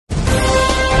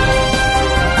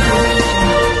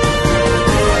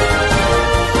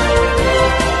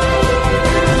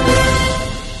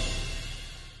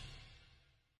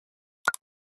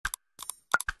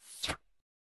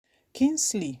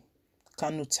Kingsley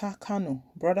KANU,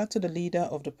 brother to the leader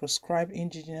of the proscribed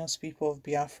indigenous people of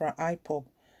Biafra IPOB,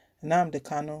 NMANDI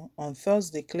KANU, on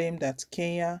Thursday claimed that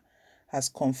Kenya has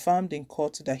confirmed in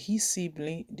court that his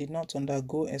sibling did not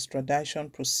undergo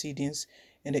extradition proceedings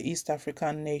in the East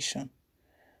African nation.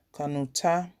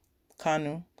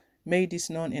 KANU made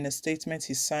this known in a statement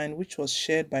he signed, which was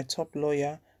shared by top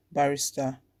lawyer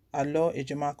Barrister Alo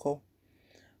Ejimako.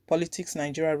 Politics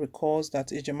Nigeria recalls that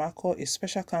Ejimako, a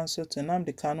special counsel to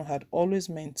NMANDI KANU, had always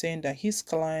maintained that his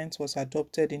client was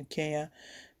adopted in Kenya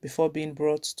before being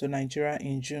brought to Nigeria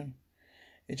in June.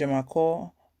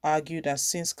 Ejimako argued that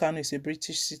since KANU is a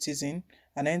British citizen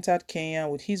and entered Kenya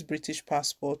with his British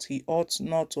passport, he ought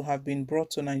not to have been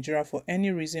brought to Nigeria for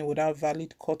any reason without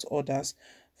valid court orders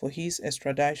for his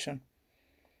extradition.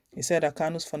 He said that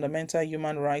KANU's fundamental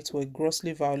human rights were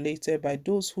grossly violated by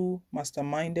those who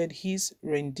masterminded his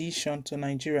rendition to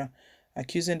Nigeria,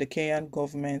 accusing the Kenyan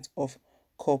government of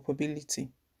culpability.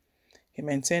 He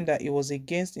maintained that it was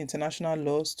against international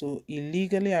laws to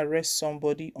illegally arrest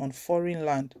somebody on foreign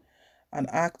land, an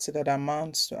act that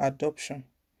amounts to adoption.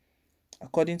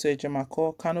 According to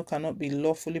Ejimako, KANU cannot be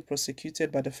lawfully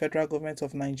prosecuted by the federal government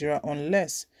of Nigeria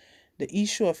unless the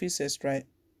issue of his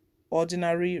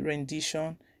extraordinary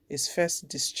rendition is first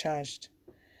discharged.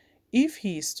 If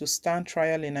he is to stand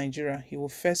trial in Nigeria, he will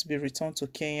first be returned to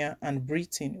Kenya and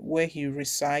Britain, where he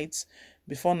resides,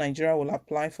 before Nigeria will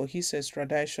apply for his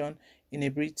extradition in a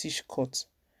British court.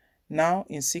 Now,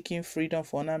 in seeking freedom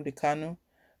for NMANDI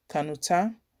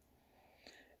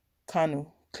KANU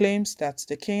claims that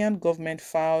the Kenyan government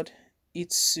filed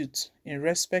its suit in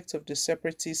respect of the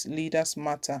separatist leaders'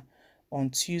 matter on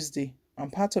Tuesday,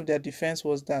 and part of their defense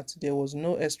was that there was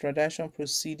no extradition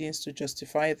proceedings to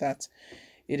justify that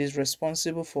it is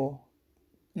responsible for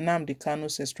NMANDI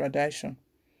KANU's extradition.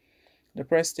 The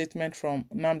press statement from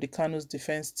NMANDI KANU's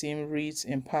defense team reads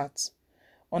in part,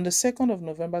 "On the 2nd of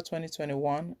November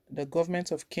 2021, the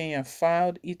government of Kenya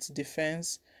filed its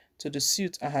defense to the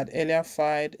suit I had earlier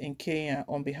filed in Kenya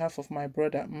on behalf of my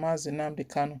brother Mazi NMANDI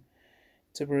KANU.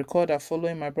 To be recalled that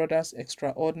following my brother's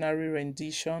extraordinary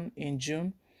rendition in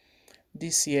June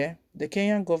this year, the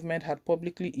Kenyan government had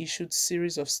publicly issued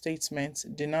series of statements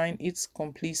denying its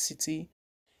complicity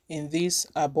in this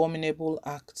abominable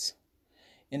act.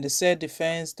 In the said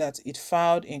defense that it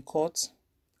filed in court,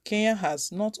 Kenya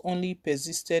has not only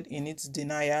persisted in its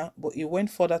denial, but it went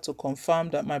further to confirm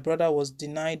that my brother was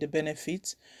denied the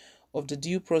benefit of the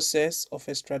due process of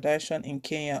extradition in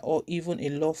Kenya or even a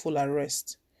lawful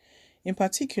arrest. In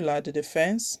particular, the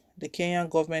defense the Kenyan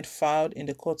government filed in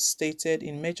the court stated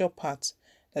in major part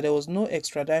that there was no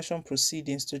extradition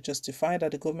proceedings to justify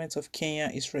that the government of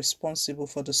Kenya is responsible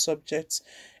for the subject's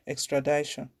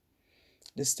extradition.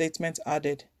 The statement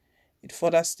added, it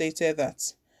further stated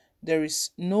that there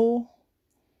is no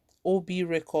OB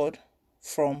record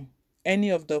from any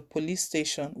of the police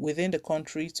stations within the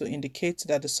country to indicate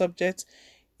that the subject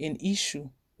in issue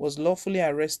was lawfully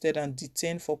arrested and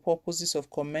detained for purposes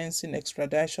of commencing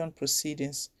extradition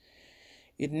proceedings.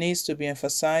 It needs to be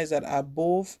emphasized that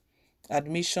above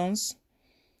admissions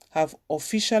have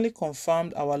officially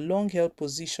confirmed our long-held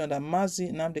position that Mazi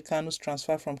NMANDI KANU's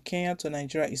transfer from Kenya to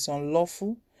Nigeria is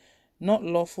unlawful, not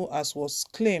lawful as was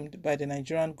claimed by the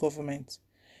Nigerian government.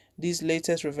 This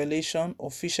latest revelation,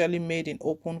 officially made in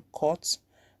open court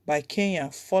by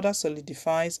Kenya, further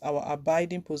solidifies our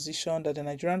abiding position that the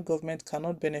Nigerian government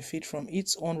cannot benefit from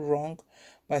its own wrong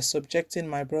by subjecting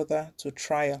my brother to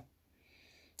trial.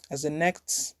 As the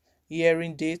next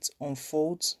hearing date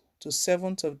unfolds to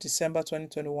 7th of December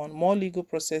 2021, more legal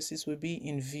processes will be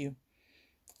in view.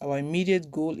 Our immediate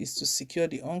goal is to secure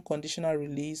the unconditional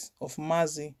release of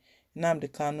Mazi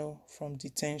NMANDI KANU from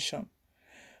detention.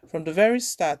 From the very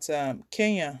start,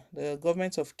 Kenya, the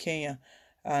government of Kenya,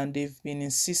 and they've been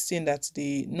insisting that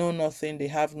they know nothing, they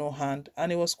have no hand. And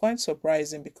it was quite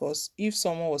surprising because if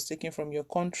someone was taken from your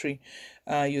country,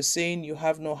 you're saying you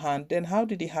have no hand, then how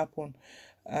did it happen?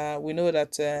 We know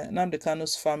that NMANDI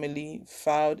KANU's family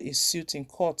filed a suit in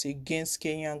court against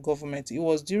Kenyan government. It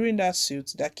was during that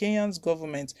suit that Kenyan's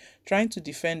government, trying to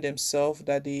defend themselves,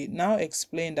 that they now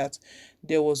explained that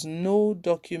there was no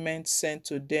document sent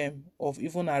to them of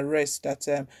even arrest, that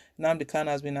NMANDI KANU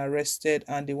has been arrested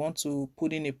and they want to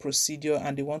put in a procedure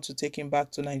and they want to take him back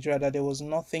to Nigeria, that there was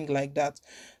nothing like that.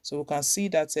 So we can see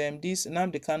that this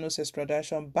NMANDI KANU's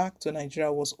extradition back to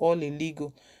Nigeria was all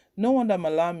illegal. No wonder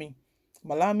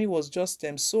Malami was just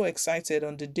so excited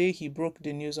on the day he broke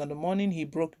the news, on the morning he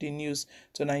broke the news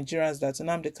to Nigerians that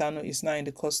NMANDI KANU is now in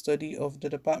the custody of the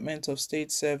Department of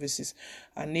State Services.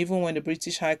 And even when the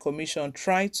British High Commission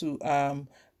tried to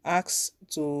asked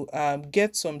to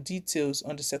get some details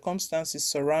on the circumstances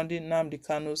surrounding Nnamdi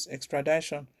Kanu's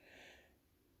extradition,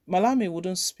 Malami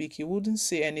wouldn't speak. He wouldn't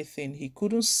say anything. He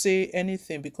couldn't say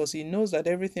anything because he knows that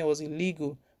everything was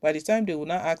illegal. By the time they would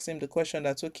not ask him the question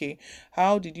that, okay,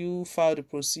 how did you file the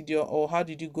procedure or how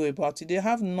did you go about it? They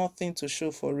have nothing to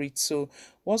show for it. So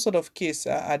what sort of case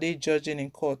are they judging in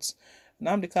court?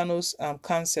 Nnamdi Kanu's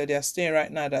counsel, they are saying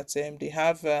right now that they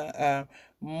have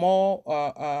more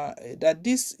that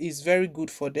this is very good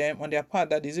for them on their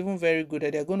part, that is even very good,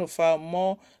 that they're going to file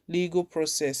more legal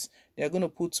process. They're going to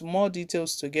put more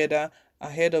details together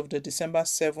ahead of the December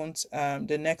 7th,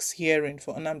 the next hearing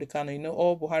for Nnamdi Kanu. You know,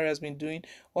 all Buhari has been doing,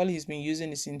 all he's been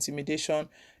using is intimidation.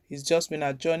 He's just been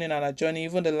adjourning and adjourning.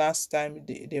 Even the last time,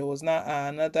 there was now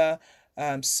another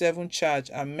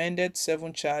amended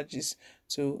seven charges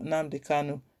to Nnamdi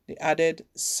Kanu. They added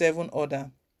seven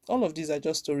other. All of these are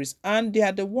just stories, and they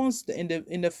are the ones that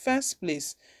in the first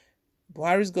place.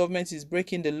 Buhari's government is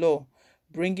breaking the law,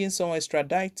 bringing someone,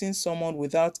 extraditing someone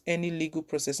without any legal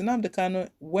process. Nnamdi Kanu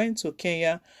went to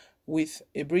Kenya with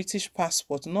a British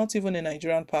passport, not even a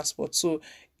Nigerian passport. So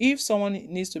if someone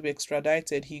needs to be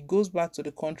extradited, he goes back to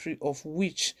the country of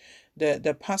which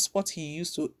the passport he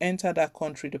used to enter that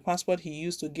country, the passport he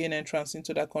used to gain entrance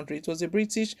into that country, it was a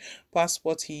British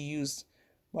passport he used.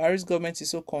 Buhari's government is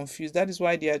so confused. That is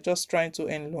why they are just trying to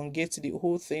elongate the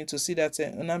whole thing to see that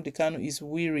Nnamdi Kanu is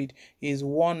wearied, is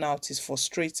worn out, is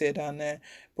frustrated, and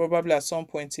probably at some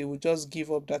point he will just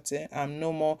give up that I'm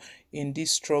no more in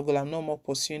this struggle, I'm no more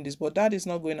pursuing this. But that is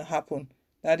not going to happen.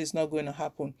 That is not going to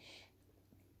happen.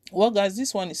 Well, guys,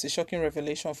 this one is a shocking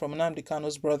revelation from Nnamdi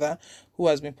Kanu's brother, who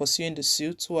has been pursuing the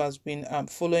suit, who has been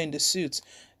following the suit.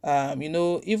 You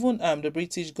know, even the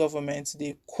British government,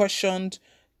 they questioned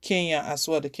Kenya as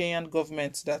well, the Kenyan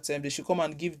government, that they should come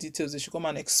and give details, they should come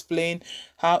and explain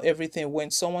how everything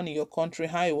went. Someone in your country,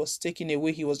 how he was taken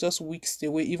away, he was just weeks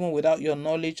away, even without your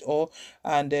knowledge. Or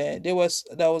and there was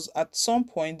at some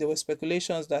point there were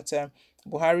speculations that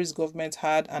Buhari's government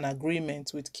had an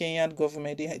agreement with Kenyan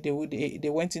government. They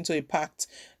went into a pact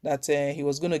that he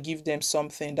was going to give them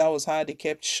something. That was how they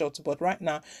kept short. But right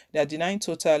now they are denying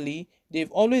totally.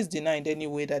 They've always denied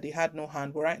anyway that they had no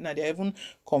hand. But right now they're even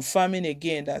confirming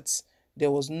again that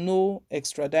there was no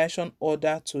extradition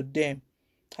order to them.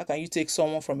 How can you take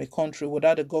someone from a country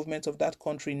without the government of that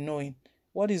country knowing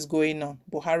what is going on?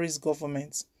 Buhari's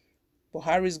government,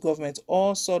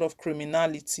 all sort of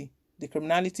criminality. The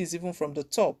criminality is even from the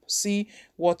top. See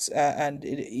what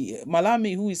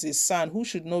Malami, who is his son, who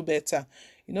should know better.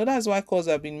 You know, that's why calls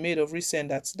have been made of recent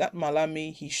that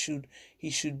Malami, he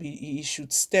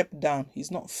should step down.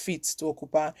 He's not fit to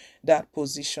occupy that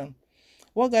position.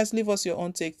 Well, guys, leave us your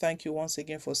own take. Thank you once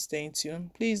again for staying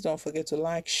tuned. Please don't forget to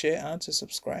like, share, and to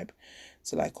subscribe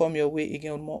till I come your way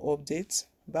again with more updates.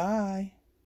 Bye.